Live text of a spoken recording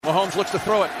Mahomes looks to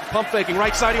throw it. Pump faking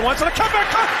right side. He wants it. A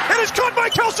comeback. It is caught by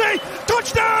Kelsey.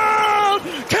 Touchdown!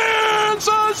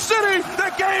 Kansas City.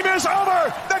 The game is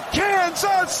over. The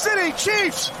Kansas City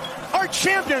Chiefs are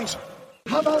champions.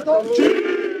 How about those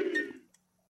Chiefs?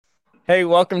 Hey,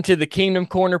 welcome to the Kingdom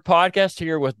Corner podcast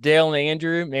here with Dale and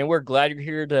Andrew. Man, we're glad you're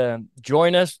here to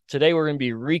join us. Today we're going to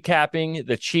be recapping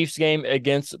the Chiefs game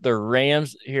against the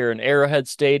Rams here in Arrowhead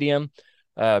Stadium.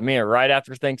 Right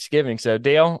after Thanksgiving. So,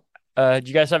 Dale, did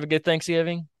you guys have a good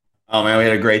Thanksgiving? Oh, man, we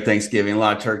had a great Thanksgiving. A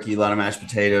lot of turkey, a lot of mashed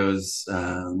potatoes,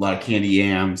 a lot of candy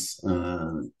yams.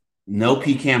 No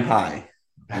pecan pie.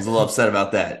 I was a little upset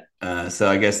about that. So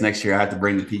I guess next year I have to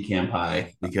bring the pecan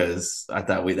pie because I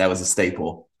thought that was a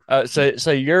staple.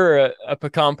 So you're a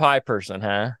pecan pie person,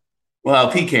 huh?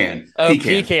 Well, pecan. Oh,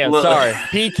 pecan. Sorry,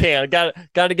 pecan. Got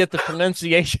to get the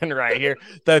pronunciation right here.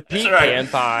 The pecan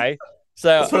right. Pie.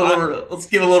 So let's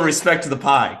give a little respect to the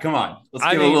pie. Come on, let's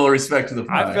give a little respect to the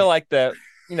pie. I feel like the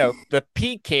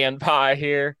pecan pie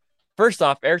here. First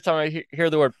off, every time I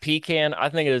hear the word pecan, I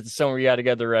think it is somewhere you got to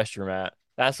go to the restroom at.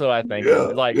 That's what I think.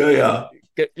 Yeah.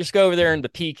 Just go over there in the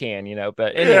pecan,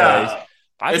 But anyways. Yeah.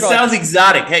 It sounds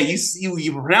exotic. Hey,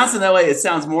 you pronounce it that way. It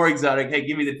sounds more exotic. Hey,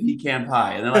 give me the pecan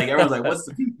pie. And then everyone's like, what's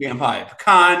the pecan pie?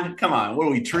 Pecan. Come on. What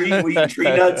are we, tree? We eat tree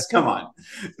nuts? Come on.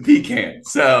 Pecan.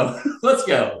 So let's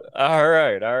go. All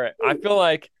right. I feel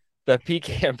like the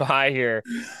pecan pie here,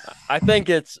 I think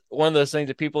it's one of those things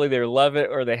that people either love it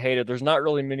or they hate it. There's not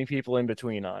really many people in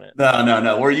between on it.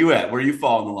 No. Where are you at? Where you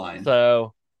fall in the line?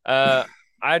 So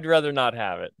I'd rather not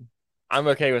have it. I'm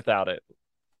okay without it.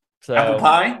 So apple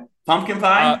pie? Pumpkin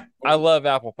pie? I love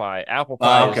apple pie. Apple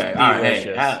pie is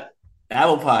delicious. All right.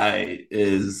 Apple pie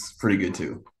is pretty good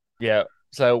too. Yeah.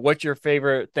 So what's your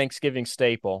favorite Thanksgiving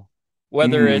staple?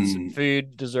 Whether it's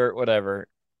food, dessert, whatever.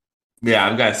 Yeah,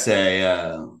 I've got to say,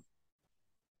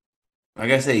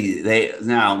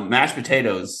 mashed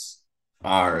potatoes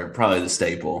are probably the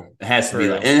staple. It has to be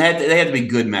they have to be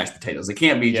good mashed potatoes. It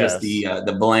can't be just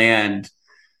the bland.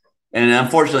 And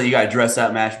unfortunately, you got to dress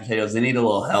out mashed potatoes. They need a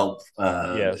little help.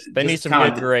 Yes, they need some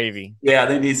good gravy. Yeah,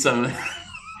 they need some.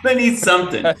 They need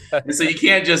something. And so you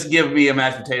can't just give me a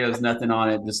mashed potatoes, nothing on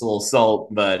it, just a little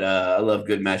salt. But I love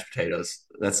good mashed potatoes.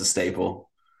 That's a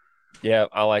staple. Yeah,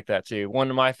 I like that too. One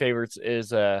of my favorites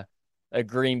is a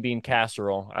green bean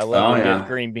casserole. I love a good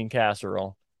green bean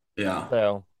casserole. Yeah.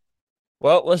 So,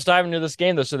 well, let's dive into this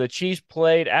game, though. So the Chiefs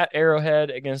played at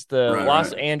Arrowhead against the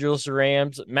Los Angeles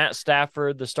Rams. Matt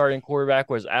Stafford, the starting quarterback,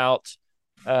 was out.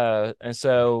 And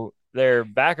so their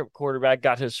backup quarterback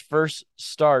got his first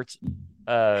start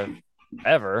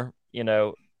ever,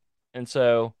 And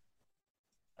so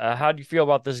how do you feel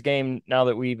about this game now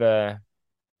that we've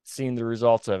seen the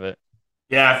results of it?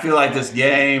 Yeah, I feel like this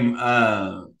game,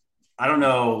 I don't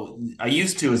know.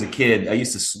 As a kid, I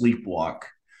used to sleepwalk.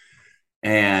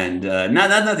 And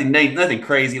nothing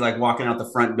crazy like walking out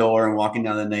the front door and walking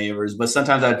down the neighbors. But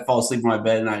sometimes I'd fall asleep in my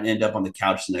bed and I'd end up on the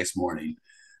couch the next morning.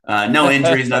 No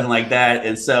injuries, nothing like that.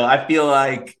 And so I feel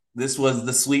like this was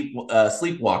the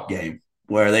sleepwalk game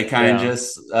where they kind of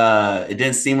just it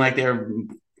didn't seem like they were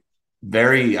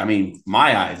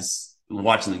my eyes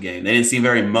watching the game, they didn't seem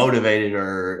very motivated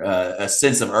or a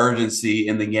sense of urgency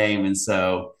in the game. And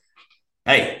so,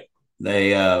 hey,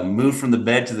 they moved from the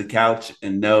bed to the couch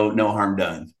and no harm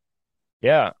done.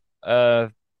 Yeah.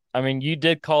 You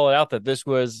did call it out that this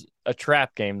was a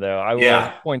trap game, though. I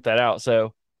will point that out.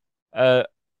 So, but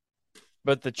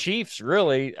the Chiefs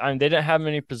really, they didn't have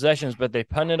many possessions, but they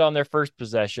punted on their first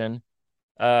possession.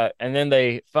 And then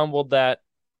they fumbled that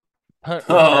punt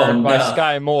return by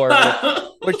Sky Moore,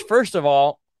 which first of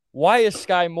all, why is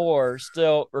Sky Moore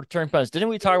still return punts? Didn't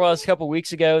we talk about this a couple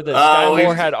weeks ago that Sky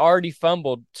Moore had already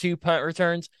fumbled 2 punt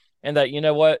returns and that,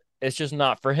 it's just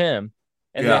not for him.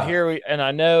 And then and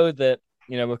I know that,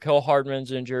 Mecole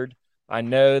Hardman's injured. I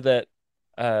know that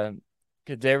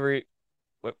Kaderi,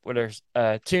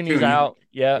 Tooney's out.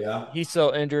 Yeah, he's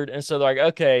still injured. And so they're like,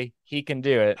 okay, he can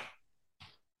do it.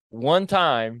 One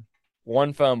time,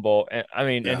 one fumble.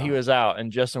 And he was out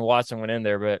and Justin Watson went in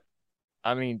there. But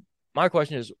my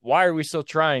question is, why are we still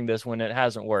trying this when it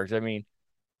hasn't worked? I'm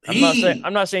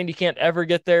not saying he can't ever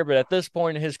get there, but at this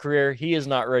point in his career, he is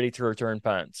not ready to return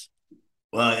punts.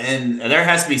 Well, and there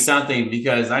has to be something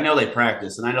because I know they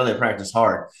practice and I know they practice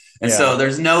hard. And so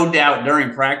there's no doubt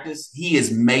during practice, he is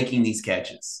making these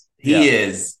catches. He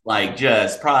is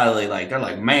just probably they're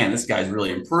like, man, this guy's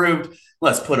really improved.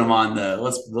 Let's put him on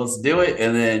let's do it.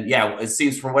 And then, it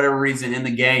seems for whatever reason in the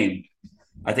game,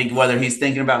 I think whether he's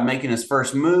thinking about making his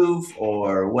first move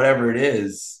or whatever it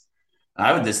is,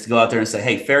 I would just go out there and say,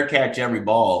 hey, fair catch every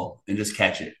ball and just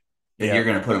catch it. If you're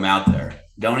going to put him out there.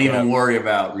 Don't even worry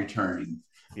about returning.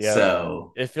 Yeah.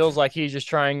 So it feels like he's just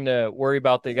trying to worry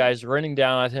about the guys running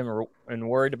down at him and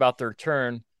worried about their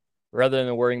turn rather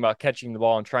than worrying about catching the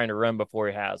ball and trying to run before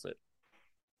he has it.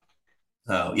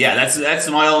 So yeah, that's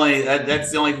my only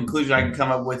that's the only conclusion I can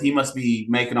come up with. He must be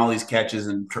making all these catches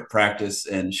in practice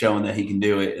and showing that he can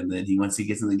do it, and then once he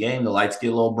gets in the game, the lights get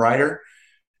a little brighter,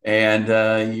 and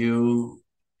you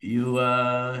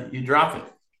drop it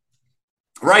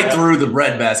right through the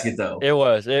bread basket though. It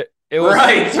was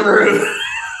right through.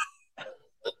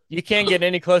 You can't get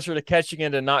any closer to catching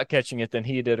it and not catching it than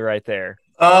he did right there.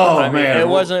 Oh man, it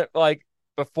wasn't like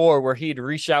before where he'd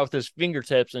reach out with his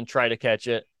fingertips and try to catch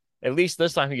it. At least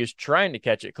this time he was trying to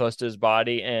catch it close to his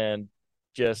body and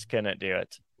just couldn't do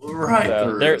it. Right.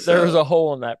 So there was a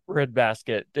hole in that bread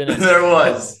basket. There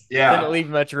was. Yeah. Didn't leave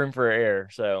much room for error.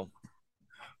 So,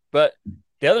 but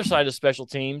the other side of special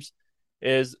teams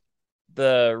is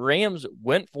the Rams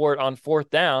went for it on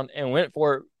fourth down and went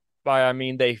for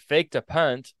it they faked a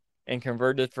punt and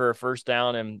converted for a first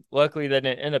down. And luckily they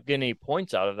didn't end up getting any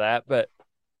points out of that. But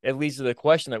it leads to the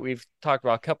question that we've talked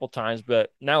about a couple times,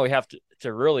 but now we have to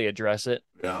really address it.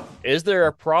 Yeah. Is there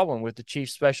a problem with the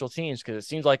Chiefs special teams? Because it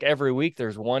seems like every week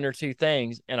there's one or two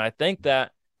things. And I think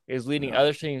that is leading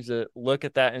other teams to look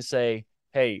at that and say,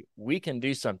 hey, we can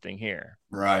do something here.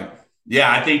 Right.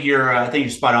 Yeah, I think you're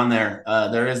spot on there.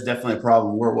 There is definitely a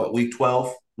problem. We're week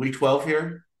 12? Week 12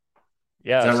 here?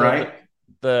 Yeah. Is that right?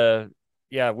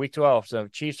 Week 12. So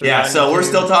Chiefs are. Yeah, so we're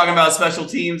still talking about special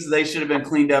teams. They should have been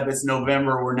cleaned up. It's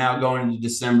November. We're now going into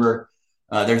December.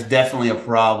 There's definitely a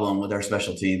problem with our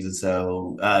special teams. And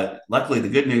so luckily the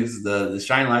good news, the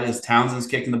shining light is Townsend's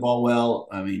kicking the ball well.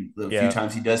 I mean, the few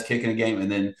times he does kick in a game,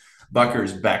 and then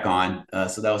Bucker's back on.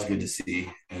 So that was good to see.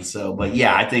 And so, but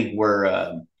yeah, I think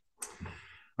our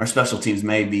special teams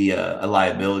may be a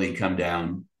liability come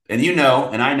down. And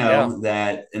I know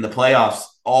that in the playoffs,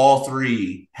 all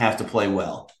three have to play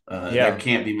well. There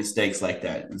can't be mistakes like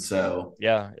that. And so,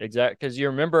 yeah, exactly. Because you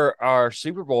remember our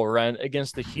Super Bowl run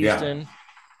against the Houston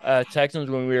Texans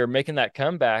when we were making that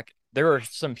comeback. There were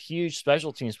some huge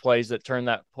special teams plays that turned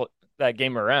that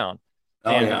game around.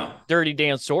 Dirty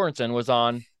Dan Sorensen was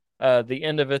on the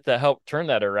end of it that helped turn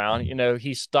that around.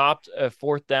 He stopped a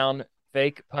fourth down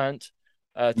fake punt,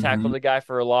 tackled the guy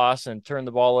for a loss, and turned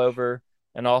the ball over.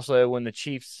 And also when the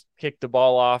Chiefs kicked the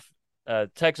ball off,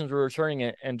 Texans were returning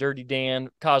it, and Dirty Dan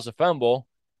caused a fumble,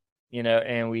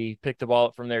 and we picked the ball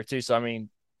up from there too. So, I mean,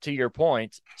 to your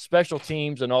point, special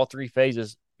teams in all three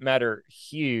phases matter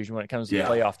huge when it comes to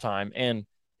playoff time. And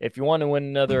if you want to win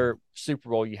another Super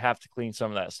Bowl, you have to clean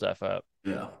some of that stuff up.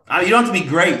 Yeah. You don't have to be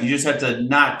great. You just have to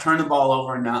not turn the ball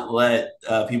over and not let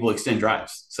people extend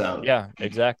drives. So, yeah,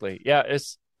 exactly. Yeah.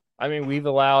 We've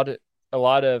allowed a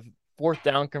lot of fourth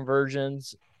down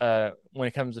conversions when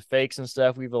it comes to fakes and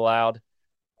stuff. We've allowed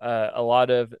a lot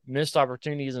of missed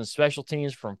opportunities in special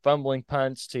teams, from fumbling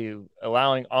punts to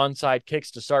allowing onside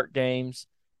kicks to start games.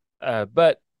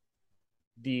 But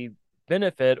the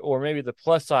benefit, or maybe the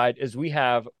plus side, is we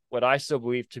have what I still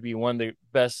believe to be one of the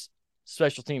best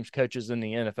special teams coaches in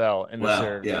the NFL,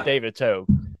 and David Togue.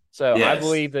 So I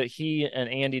believe that he and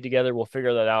Andy together will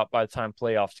figure that out by the time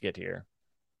playoffs get here.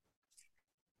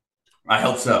 I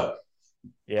hope so.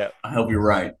 Yeah. I hope you're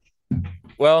right.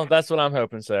 Well, that's what I'm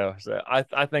hoping. So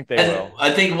I think they will.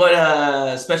 I think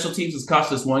what special teams has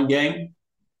cost us one game.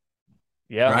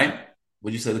 Yeah. Right?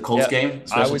 Would you say the Colts game?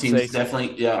 Special teams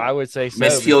definitely. Yeah. I would say so.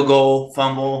 Missed field goal,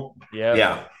 fumble. Yeah.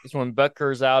 Yeah. It's when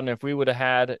Butker's out, and if we would have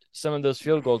had some of those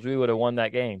field goals, we would have won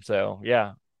that game. So,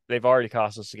 yeah, they've already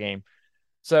cost us a game.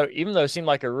 So, even though it seemed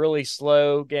like a really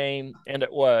slow game, and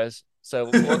it was, so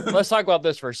let's talk about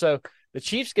this first. So, the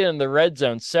Chiefs get in the red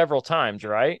zone several times,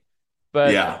 right?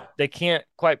 But they can't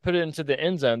quite put it into the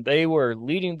end zone. They were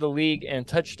leading the league in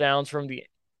touchdowns from the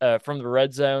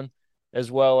red zone,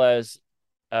 as well as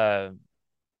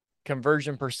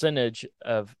conversion percentage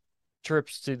of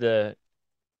trips to the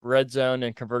red zone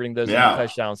and converting those into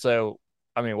touchdowns. So,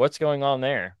 I mean, what's going on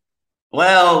there?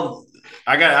 Well,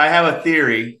 I have a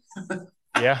theory.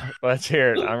 Yeah, let's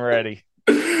hear it. I'm ready.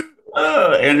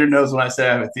 Andrew knows when I say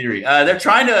I have a theory. They're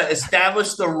trying to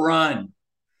establish the run,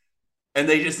 and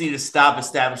they just need to stop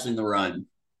establishing the run.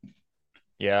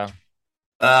 Yeah.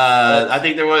 I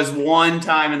think there was one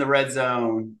time in the red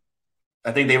zone.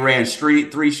 I think they ran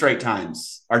 3 straight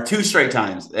times, or 2 straight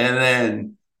times. And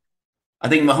then I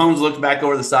think Mahomes looked back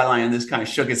over the sideline and just kind of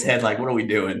shook his head like, what are we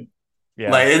doing?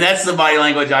 Yeah. And that's the body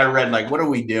language I read. Like, what are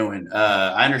we doing?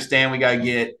 I understand we got to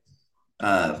get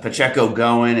Pacheco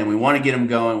going, and we want to get him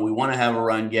going. We want to have a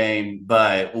run game.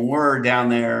 But when we're down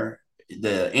there,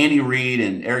 the Andy Reid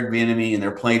and Eric Bieniemy and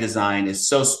their play design is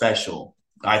so special,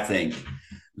 I think,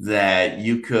 that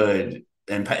you could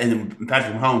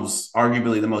Patrick Mahomes,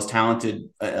 arguably the most talented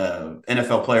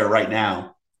NFL player right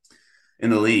now in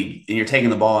the league, and you're taking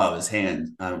the ball out of his hand.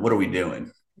 What are we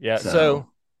doing? Yeah. So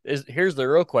here's the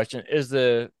real question: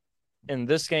 in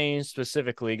this game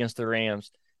specifically against the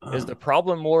Rams, is the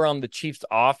problem more on the Chiefs'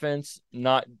 offense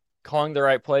not calling the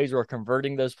right plays or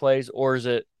converting those plays, or is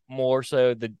it more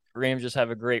so the Rams just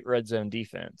have a great red zone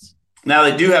defense? Now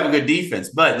they do have a good defense,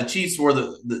 but the Chiefs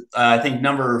were I think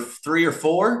number 3 or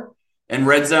 4 in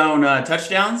red zone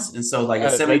touchdowns, and so like a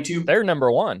 72. They're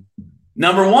number one.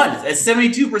 Number one at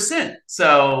 72%.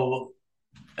 So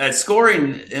at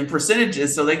scoring and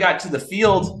percentages, so they got to the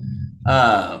field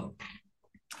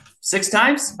 6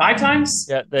 times, 5 times.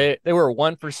 Yeah, they were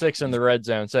 1 for 6 in the red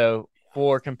zone. So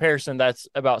for comparison, that's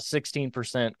about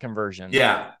 16% conversion.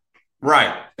 Yeah,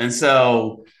 right. And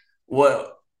so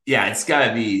it's got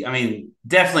to be. I mean,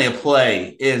 definitely a play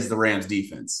is the Rams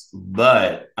defense,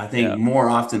 but I think more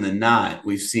often than not,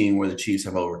 we've seen where the Chiefs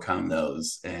have overcome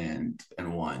those and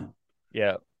won.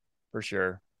 Yeah, for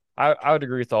sure. I would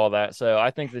agree with all that. So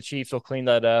I think the Chiefs will clean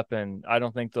that up, and I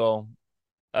don't think they'll.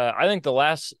 I think the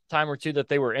last time or two that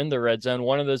they were in the red zone,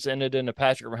 one of those ended in a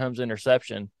Patrick Mahomes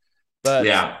interception. But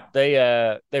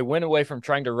they went away from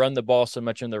trying to run the ball so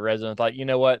much in the red zone. Thought, you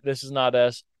know what, this is not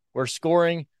us. We're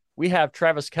scoring. We have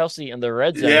Travis Kelce in the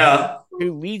red zone,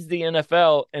 who leads the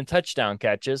NFL in touchdown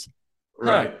catches.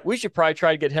 Right. We should probably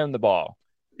try to get him the ball.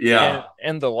 Yeah.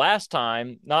 And the last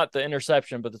time, not the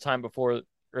interception, but the time before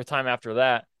or time after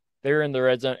that, they were in the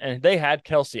red zone and they had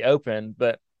Kelce open,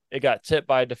 but it got tipped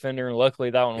by a defender, and luckily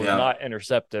that one was not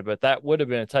intercepted. But that would have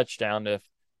been a touchdown if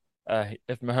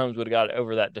Mahomes would have got it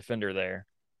over that defender there.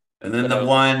 And then the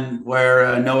one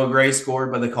where Noah Gray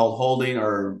scored, but they called holding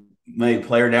or made a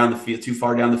player down the field, too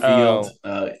far down the field.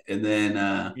 And then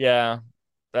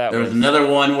there was another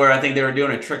one where I think they were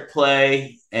doing a trick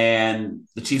play and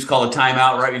the Chiefs called a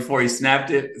timeout right before he snapped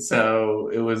it. So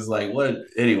it was like, what?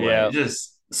 Anyway,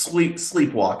 just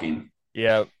sleepwalking.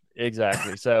 Yeah,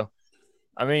 exactly. So,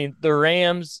 I mean, the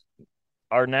Rams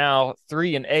are now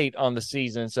 3-8 on the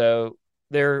season. So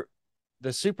they're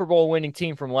the Super Bowl winning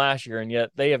team from last year, and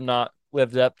yet they have not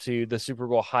lived up to the Super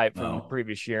Bowl hype from the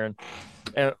previous year.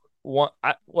 And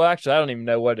actually, I don't even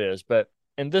know what it is, but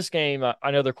in this game,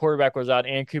 I know their quarterback was out,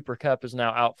 and Cooper Kupp is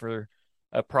now out for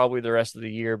probably the rest of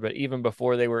the year. But even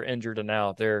before they were injured and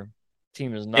out, their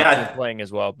team is not been playing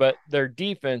as well. But their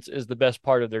defense is the best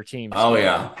part of their team.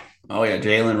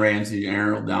 Jalen Ramsey,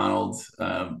 Aaron Donald,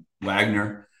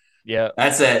 Wagner. Yeah,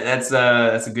 that's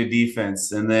a good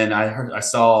defense. And then I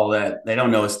saw that they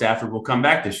don't know if Stafford will come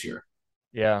back this year.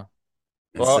 Yeah.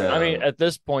 Well, I mean, at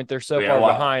this point, they're so far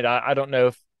behind. I don't know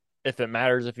if it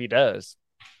matters if he does.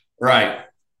 Right.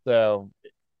 So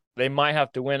they might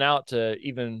have to win out to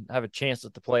even have a chance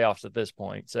at the playoffs at this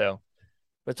point. So,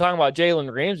 but talking about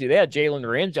Jalen Ramsey, they had Jalen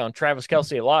Ramsey on Travis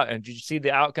Kelce a lot. And did you see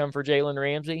the outcome for Jalen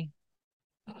Ramsey?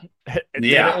 It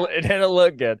didn't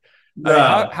look good. No.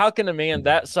 I mean, how can a man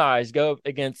that size go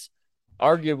against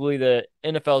arguably the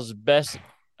NFL's best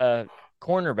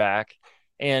cornerback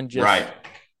and just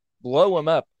blow him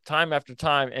up time after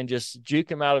time and just juke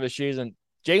him out of his shoes? And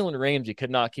Jalen Ramsey could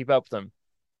not keep up with him.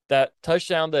 That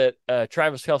touchdown that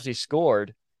Travis Kelce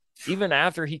scored, even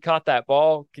after he caught that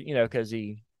ball, because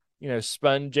he,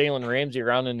 spun Jalen Ramsey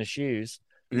around in the shoes.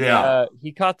 Yeah.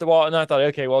 He caught the ball, and I thought,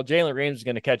 okay, well, Jalen Ramsey's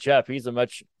going to catch up. He's a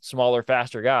much smaller,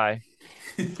 faster guy.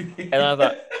 And I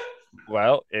thought,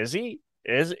 well, is he?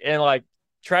 And like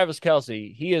Travis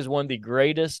Kelce, he is one of the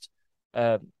greatest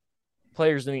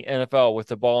players in the NFL with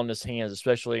the ball in his hands,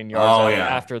 especially in yards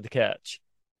after the catch.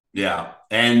 Yeah.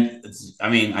 And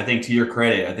I think to your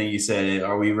credit, I think you said,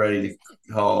 are we ready to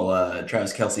call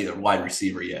Travis Kelce a wide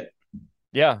receiver yet?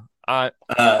 Yeah.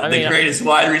 The greatest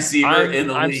wide receiver in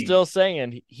the league. I'm still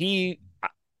saying he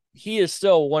is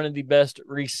still one of the best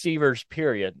receivers,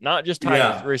 period. Not just tight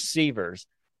ends, receivers.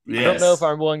 Yes. I don't know if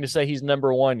I'm willing to say he's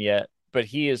number one yet, but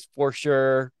he is for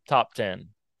sure top 10.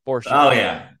 For sure. Oh,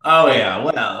 yeah.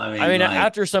 Well,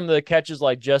 after some of the catches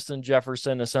like Justin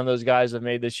Jefferson and some of those guys have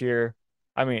made this year,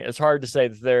 it's hard to say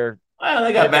that they're. Well,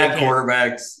 they got bad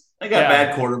quarterbacks. They got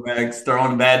bad quarterbacks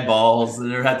throwing bad balls,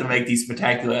 and they have to make these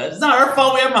spectacular. It's not our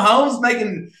fault. We have Mahomes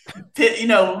making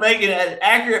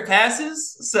accurate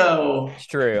passes. So it's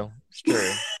true.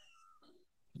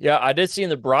 Yeah, I did see in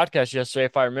the broadcast yesterday,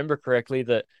 if I remember correctly,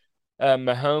 that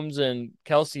Mahomes and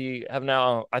Kelce have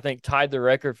now, I think, tied the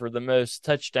record for the most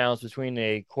touchdowns between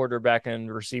a quarterback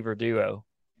and receiver duo.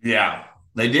 Yeah,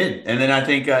 they did. And then I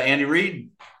think Andy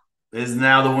Reid is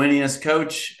now the winningest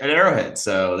coach at Arrowhead.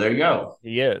 So there you go.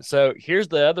 Yeah. So here's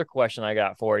the other question I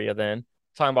got for you then.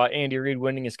 Talking about Andy Reid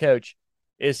winning as coach.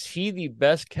 Is he the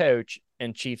best coach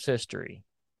in Chiefs history.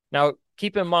 Now,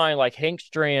 keep in mind, like Hank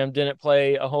Stram didn't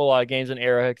play a whole lot of games in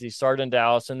Arrowhead because he started in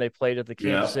Dallas and they played at the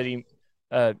Kansas City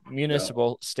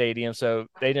Municipal Stadium. So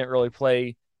they didn't really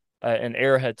play in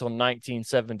Arrowhead till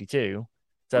 1972.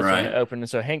 That's when it opened. And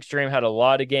so Hank Stram had a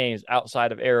lot of games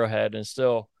outside of Arrowhead and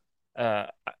still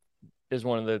is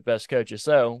one of the best coaches.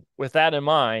 So with that in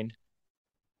mind,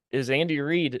 is Andy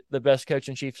Reid the best coach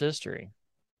in Chiefs history?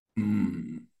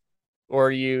 Or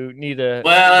you need a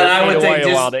I would think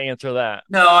a while to answer that.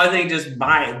 No, I think just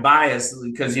bias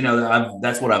because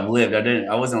that's what I've lived.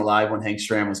 I wasn't alive when Hank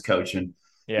Stram was coaching.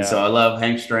 Yeah. And so I love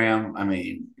Hank Stram. I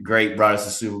mean, great, brought us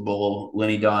to Super Bowl.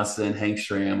 Lenny Dawson, Hank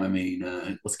Stram. I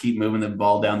mean, let's keep moving the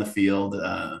ball down the field.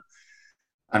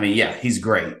 I mean, yeah, he's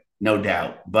great, no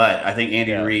doubt. But I think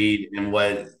Andy Reid and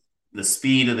what the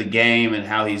speed of the game and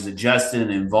how he's adjusted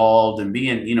and involved and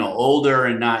being, older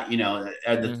and not,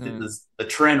 the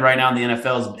trend right now in the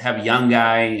NFL is have a young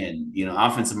guy and,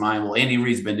 offensive mind. Well, Andy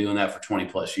Reid's been doing that for 20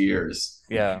 plus years.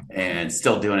 Yeah. And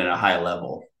still doing it at a high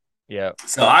level. Yeah.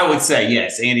 So I would say,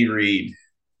 yes, Andy Reid,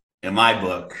 in my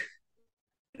book,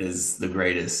 is the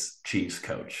greatest Chiefs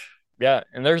coach. Yeah.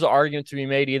 And there's an argument to be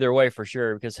made either way for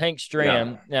sure, because Hank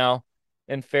Stram, now,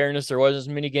 in fairness, there wasn't as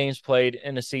many games played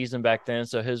in a season back then,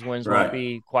 so his wins won't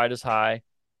be quite as high.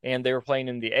 And they were playing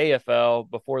in the AFL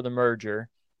before the merger.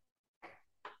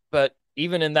 But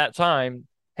even in that time,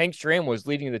 Hank Stram was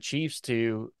leading the Chiefs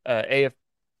to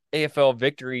AFL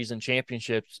victories and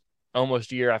championships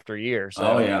almost year after year.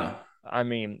 So, I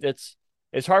mean,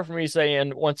 it's hard for me to say.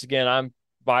 And once again, I'm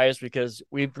biased because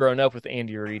we've grown up with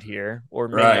Andy Reid here, or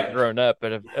maybe not grown up,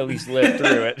 but have at least lived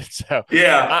through it. So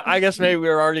I guess maybe we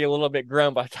were already a little bit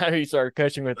grown by the time he started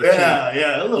coaching with the Chiefs.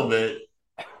 Yeah, a little bit.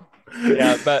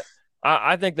 But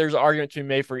I think there's an argument to be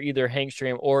made for either Hank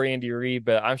Stram or Andy Reid,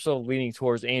 but I'm still leaning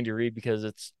towards Andy Reid because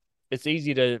it's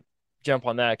easy to jump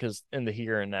on that because in the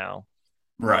here and now.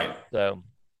 Right. So,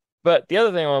 but the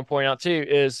other thing I want to point out too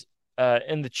is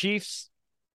in the Chiefs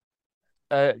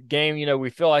game, we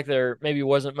feel like there maybe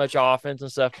wasn't much offense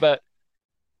and stuff, but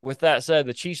with that said,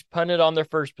 the Chiefs punted on their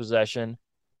first possession,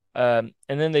 and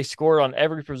then they scored on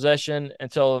every possession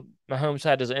until Mahomes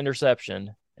had his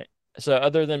interception. So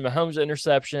other than Mahomes'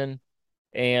 interception,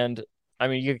 and I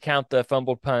mean, you could count the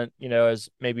fumbled punt, as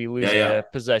maybe losing a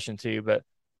possession too,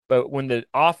 but when the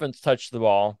offense touched the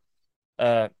ball,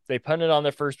 they punted on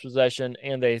their first possession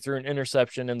and they threw an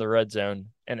interception in the red zone.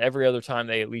 And every other time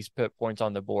they at least put points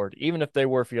on the board, even if they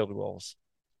were field goals.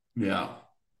 Yeah.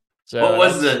 So what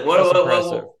was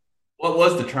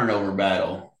the turnover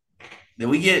battle? Did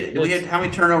we get how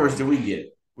many turnovers did we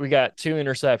get? We got 2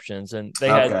 interceptions, and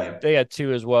they had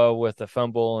 2 as well with the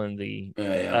fumble and the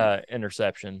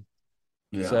interception.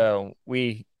 Yeah. So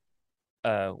we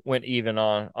went even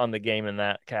on the game in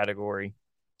that category.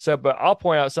 So, but I'll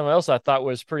point out something else I thought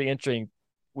was pretty interesting.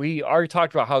 We already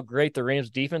talked about how great the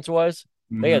Rams defense was.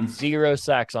 They had 0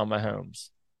 sacks on Mahomes.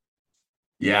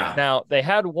 Yeah. Now, they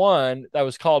had one that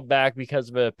was called back because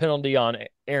of a penalty on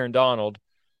Aaron Donald.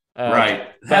 Right.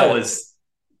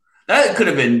 That could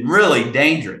have been really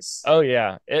dangerous. Oh,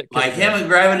 yeah. Like him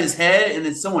grabbing his head and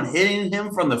then someone hitting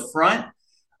him from the front.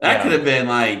 That could have been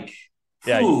like,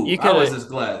 I was just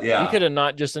glad. Yeah. You could have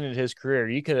not just ended his career.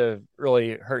 You could have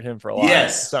really hurt him for a life.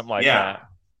 Yes. Something like that.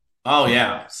 Oh,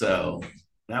 yeah. So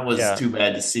that was too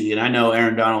bad to see. And I know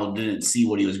Aaron Donald didn't see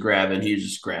what he was grabbing. He was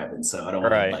just grabbing. So I don't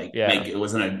want to make it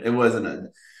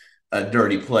wasn't a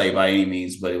dirty play by any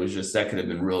means, but it was just that could have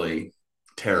been really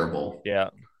terrible. Yeah.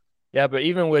 Yeah, but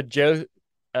even with Joe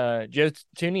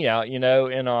Tooney out,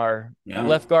 in our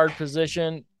left guard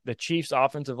position, the Chiefs'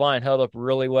 offensive line held up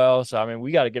really well. So, I mean,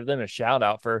 we got to give them a shout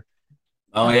out for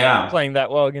playing that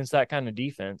well against that kind of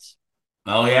defense.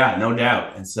 Oh, yeah, no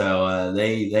doubt. And so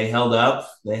they held up.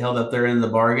 They held up their end of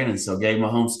the bargain, and so gave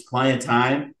Mahomes plenty of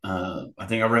time. I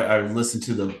think I listened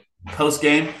to the post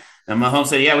game, and Mahomes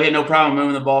said, we had no problem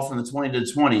moving the ball from the 20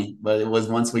 to 20, but it was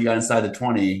once we got inside the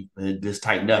 20, it just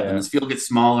tightened up. And this field gets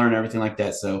smaller and everything like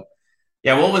that. So,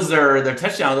 what was their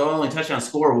touchdown? The only touchdown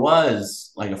score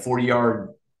was like a 40-yard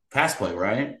pass play,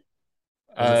 right?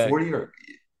 Was it 40 or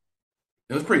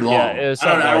it was pretty long. Yeah, it was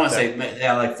I don't want to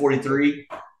say like 43,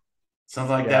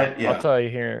 something like that. Yeah, I'll tell you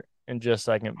here in just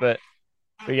a second, but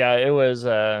yeah, it was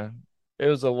a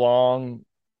long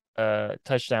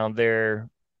touchdown there.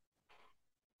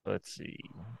 Let's see.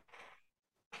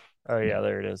 Oh yeah,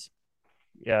 there it is.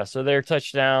 Yeah, so their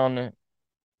touchdown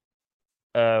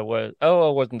it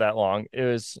wasn't that long. It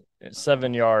was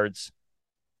 7 yards.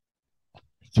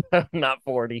 Not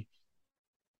 40.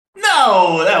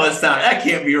 No, that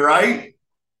can't be right.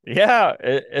 Yeah,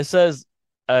 it says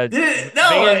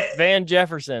Van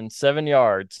Jefferson, 7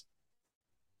 yards.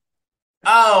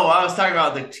 Oh, I was talking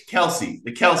about the Kelsey.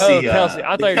 Oh, Kelsey.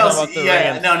 I thought you were talking about the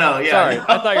Yeah, Rams. no, yeah. Sorry, No.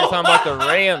 I thought you were talking about the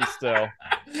Rams still. I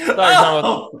thought you were talking about.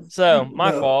 Oh, So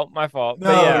my no. fault, my fault.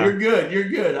 But No, yeah, you're good. You're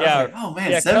good. I was yeah, like, oh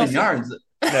man, yeah. 7 yards.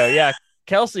 No, yeah,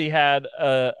 Kelsey had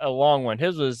a long one.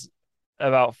 His was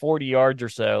about 40 yards or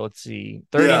so. Let's see,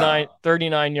 Yeah.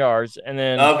 39 yards, and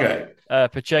then Okay.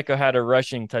 Pacheco had a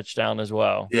rushing touchdown as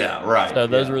well. Yeah, right. So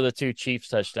those were Yeah. the two Chiefs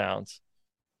touchdowns.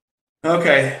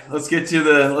 Okay, let's get to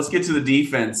the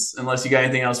defense. Unless you got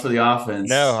anything else for the No,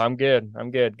 offense. I'm good. I'm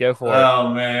good. Go for it. Oh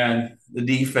man, the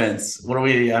defense. What are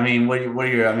we? I mean, what are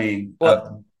your? I mean, What?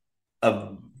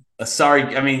 a, a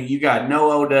sorry. I mean, you got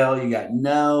no Odell, you got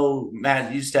no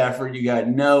Matthew Stafford, you got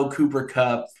no Cooper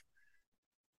Cup,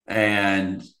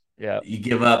 and Yeah. you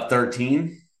give up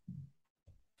 13,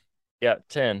 Yeah.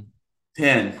 10.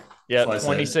 10. That's Yeah. what I said.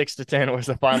 26-10 was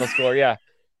the final score. Yeah.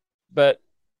 But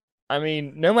I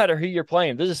mean, no matter who you're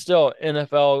playing, this is still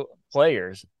NFL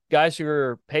players, guys who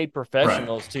are paid Right.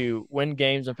 professionals to win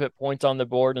games and put points on the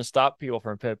board and stop people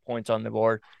from putting points on the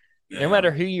board. No Yeah.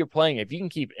 matter who you're playing, if you can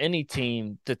keep any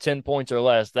team to 10 points or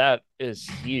less, that is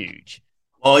huge.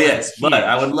 Well, That is yes, but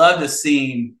I would huge. love to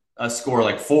see a score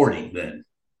like 40 then.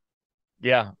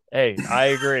 Yeah. Hey, I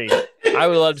agree. I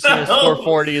would love to see him score So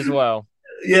 40 as well.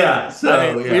 yeah, I mean,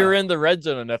 so we were yeah. in the red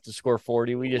zone enough to score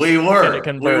 40. We just We couldn't were. We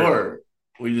convert. were.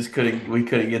 We just couldn't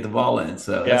get the ball in.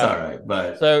 So that's Yeah. all right.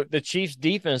 But So the Chiefs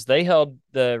defense, they held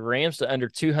the Rams to under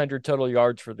 200 total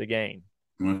yards for the game.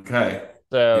 okay.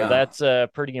 So Yeah.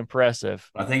 that's pretty impressive.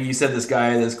 I think you said this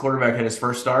quarterback had his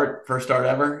first start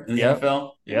ever in the Yep.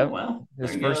 NFL. Yeah, Yep. well, there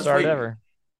His you go. first That's what start you, ever.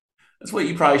 that's what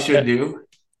you probably Yeah. should do.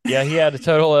 Yeah. He had a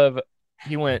total of,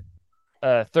 he went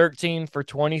 13 for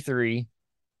 23,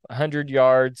 100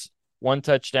 yards, one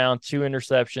touchdown, two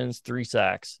interceptions, three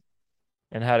sacks,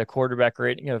 and had a quarterback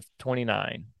rating of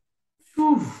 29.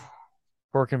 Whew.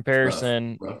 For Rough,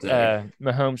 comparison, rough day.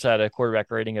 Mahomes had a quarterback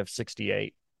rating of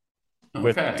 68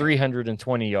 with Okay.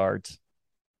 320 yards.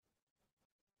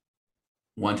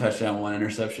 One touchdown, one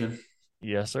interception.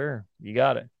 Yes, sir. You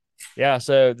got it. Yeah.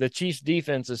 So the Chiefs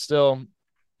defense is still,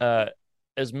 uh,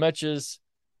 as much as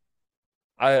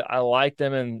I like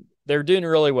them and they're doing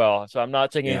really well. So I'm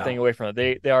not taking Yeah. anything away from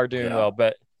it. They are doing Yeah. well,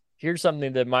 but here's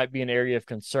something that might be an area of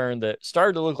concern that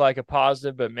started to look like a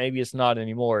positive, but maybe it's not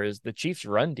anymore is the Chiefs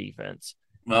run defense.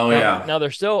 Oh Now, yeah. now they're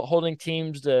still holding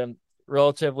teams to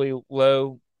relatively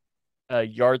low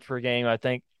yards per game. I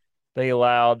think they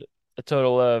allowed a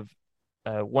total of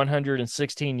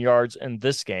 116 yards in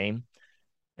this game.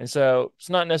 And so it's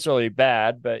not necessarily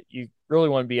bad, but you really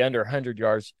want to be under 100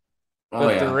 yards. Oh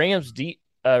But the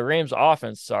yeah. Rams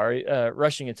offense,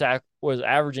 rushing attack was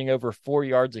averaging over 4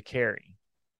 yards a carry.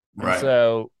 And Right.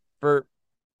 so for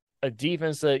a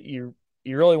defense that you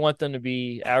really want them to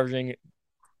be averaging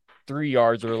 3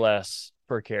 yards or less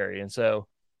per carry. And so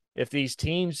if these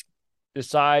teams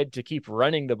decide to keep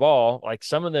running the ball, like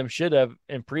some of them should have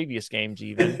in previous games,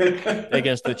 even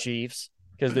against the Chiefs,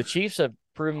 because the Chiefs have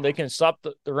proven they can stop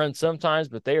the run sometimes,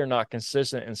 but they are not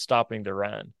consistent in stopping the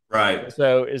run. Right.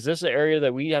 So is this an area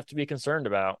that we have to be concerned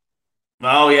about?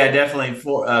 Oh yeah, definitely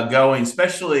for going,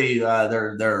 especially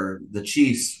they're the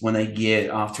Chiefs when they get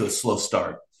off to a slow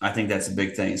start. I think that's a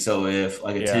big thing. So if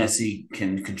like a Yeah. Tennessee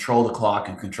can control the clock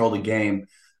and control the game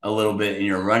a little bit in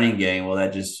your running game, well,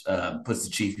 that just puts the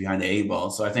Chiefs behind the eight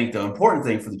ball. So I think the important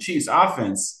thing for the Chiefs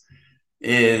offense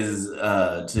is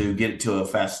to get to a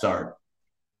fast start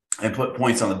and put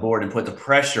points on the board and put the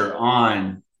pressure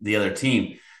on the other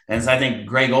team. And so I think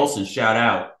Greg Olson, shout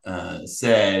out,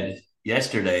 said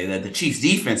yesterday that the Chiefs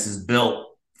defense is built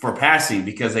for passing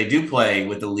because they do play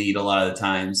with the lead a lot of the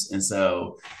times. And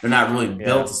so they're not really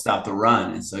built Yeah. to stop the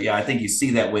run. And so, yeah, I think you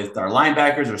see that with our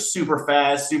linebackers are super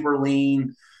fast, super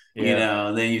lean, Yeah.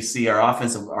 and then you see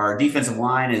our defensive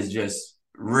line is just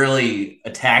really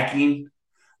attacking.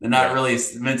 They're not really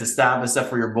meant to stop except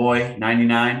for your boy,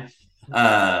 99.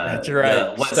 That's right.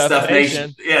 The what Stuff Stuff Nation?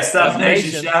 Nation. Yeah, Stuff Nation.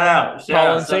 Nation. Shout Colin out,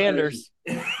 Stuff Sanders.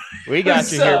 Nation. We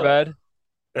got you here, So, bud.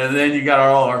 and then you got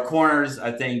all our corners,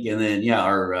 I think, and then yeah,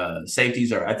 our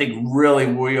safeties are. I think really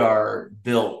we are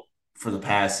built for the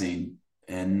passing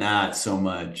and not so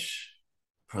much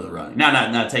for the running.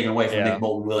 Not taking away from Yeah. Nick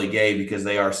Bolton, Willie Gay because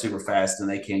they are super fast and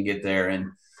they can get there.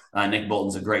 And Nick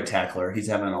Bolton's a great tackler. He's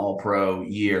having an All-Pro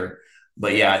year.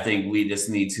 But yeah, I think we just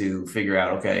need to figure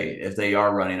out, okay, if they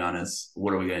are running on us,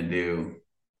 what are we going to do?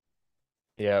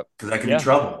 Yeah. Because that could Yeah. be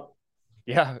trouble.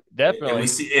 Yeah, If definitely. we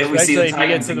see the Especially if you get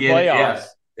Titans to the again, playoffs.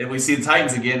 if we see the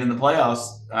Titans again in the playoffs,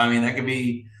 I mean that could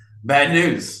be bad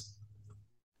news.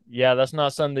 Yeah, that's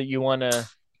not something that you want to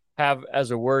have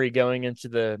as a worry going into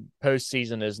the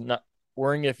postseason is not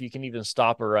worrying if you can even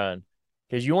stop a run.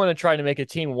 because you want to try to make a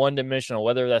team one-dimensional,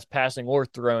 whether that's passing or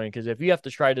throwing. Because if you have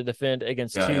to try to defend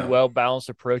against two well-balanced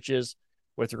approaches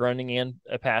with running and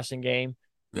a passing game,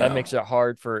 that makes it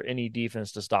hard for any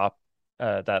defense to stop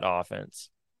that offense.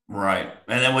 Right.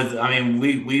 And then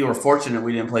we were fortunate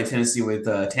we didn't play Tennessee with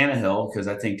Tannehill, because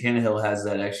I think Tannehill has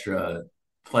that extra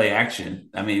play action.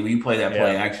 I mean, when you play that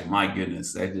play action, my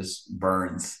goodness, that just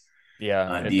burns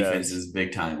defenses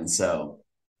big time. And so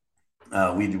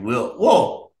we will.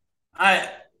 Whoa.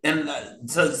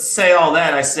 To say all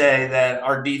that, I say that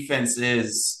our defense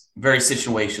is very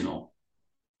situational.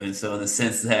 And so in the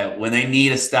sense that when they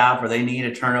need a stop or they need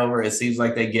a turnover, it seems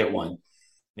like they get one.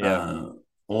 Yeah.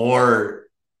 Or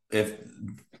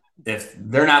if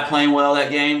they're not playing well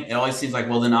that game, it always seems like,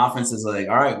 well, then offense is like,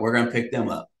 all right, we're going to pick them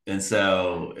up. And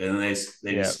so, and they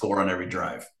just score on every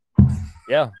drive.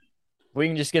 Yeah. If we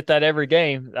can just get that every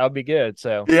game, that would be good.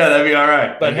 So yeah, that'd be all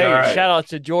right. But hey, shout out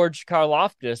to George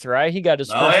Karlaftis, right? He got his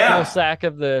first full sack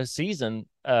of the season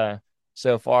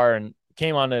so far, and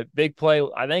came on a big play.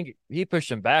 I think he pushed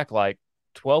him back like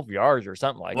 12 yards or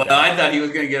something like that. Well, I thought he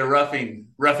was going to get a roughing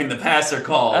the passer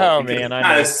call. Oh, man, I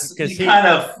know. Because he kind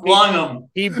of flung him.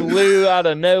 He blew out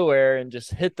of nowhere and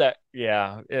just hit that.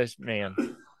 Yeah,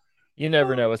 man. You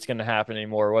never know what's going to happen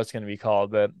anymore, what's going to be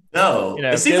called. But no,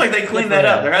 it seems like they cleaned that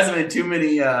up. There hasn't been too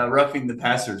many roughing the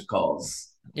passers calls.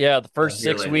 Yeah, the first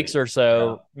 6 weeks or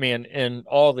so, man, in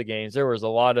all the games, there was a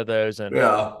lot of those. And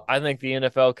I think the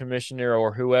NFL commissioner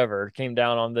or whoever came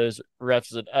down on those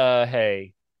refs and said,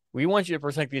 hey, we want you to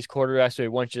protect these quarterbacks, so we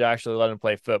want you to actually let them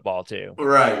play football too.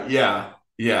 Right, yeah.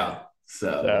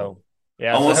 So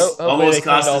yeah, almost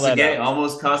cost us a game.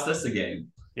 Almost cost us a game.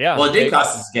 Yeah. Well, it did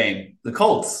cost us a game. The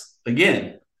Colts.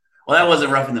 Again, well, that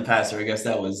wasn't roughing the passer. I guess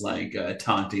that was like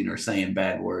taunting or saying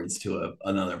bad words to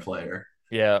another player.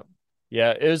 Yeah.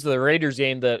 It was the Raiders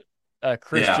game that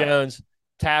Chris Jones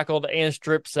tackled and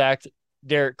strip sacked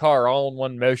Derek Carr all in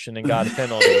one motion and got a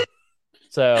penalty.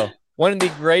 So one of the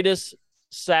greatest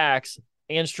sacks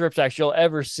and strip sacks you'll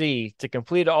ever see, to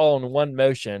complete it all in one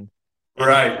motion.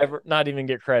 Right. Not even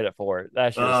get credit for it.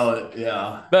 That's just,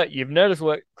 yeah. But you've noticed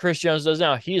what Chris Jones does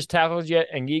now. He has tackled yet,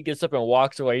 and he gets up and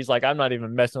walks away. He's like, I'm not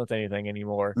even messing with anything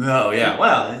anymore. No, yeah.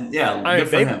 Well, yeah. I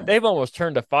mean, they've almost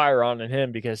turned a fire on in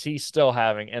him because he's still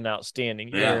having an outstanding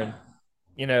year.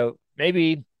 And,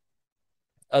 maybe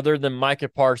other than Micah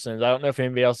Parsons, I don't know if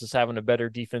anybody else is having a better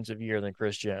defensive year than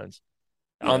Chris Jones.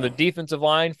 Yeah. On the defensive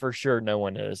line, for sure, no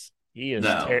one is. He is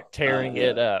tearing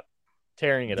it up.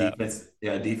 Tearing it up.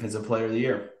 Yeah, defensive player of the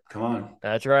year. Come on.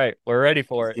 That's right. We're ready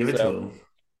for it. Give it to him.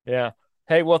 Yeah.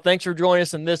 Hey, well, thanks for joining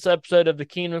us in this episode of the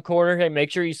Kingdom Corner. Hey,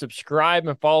 make sure you subscribe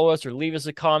and follow us, or leave us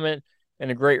a comment and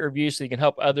a great review so you can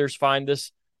help others find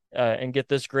this and get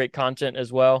this great content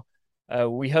as well.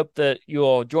 We hope that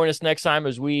you'll join us next time,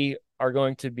 as we are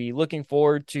going to be looking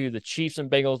forward to the Chiefs and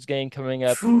Bengals game coming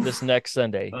up this next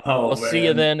Sunday. We'll see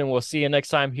you then, and we'll see you next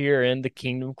time here in the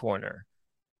Kingdom Corner.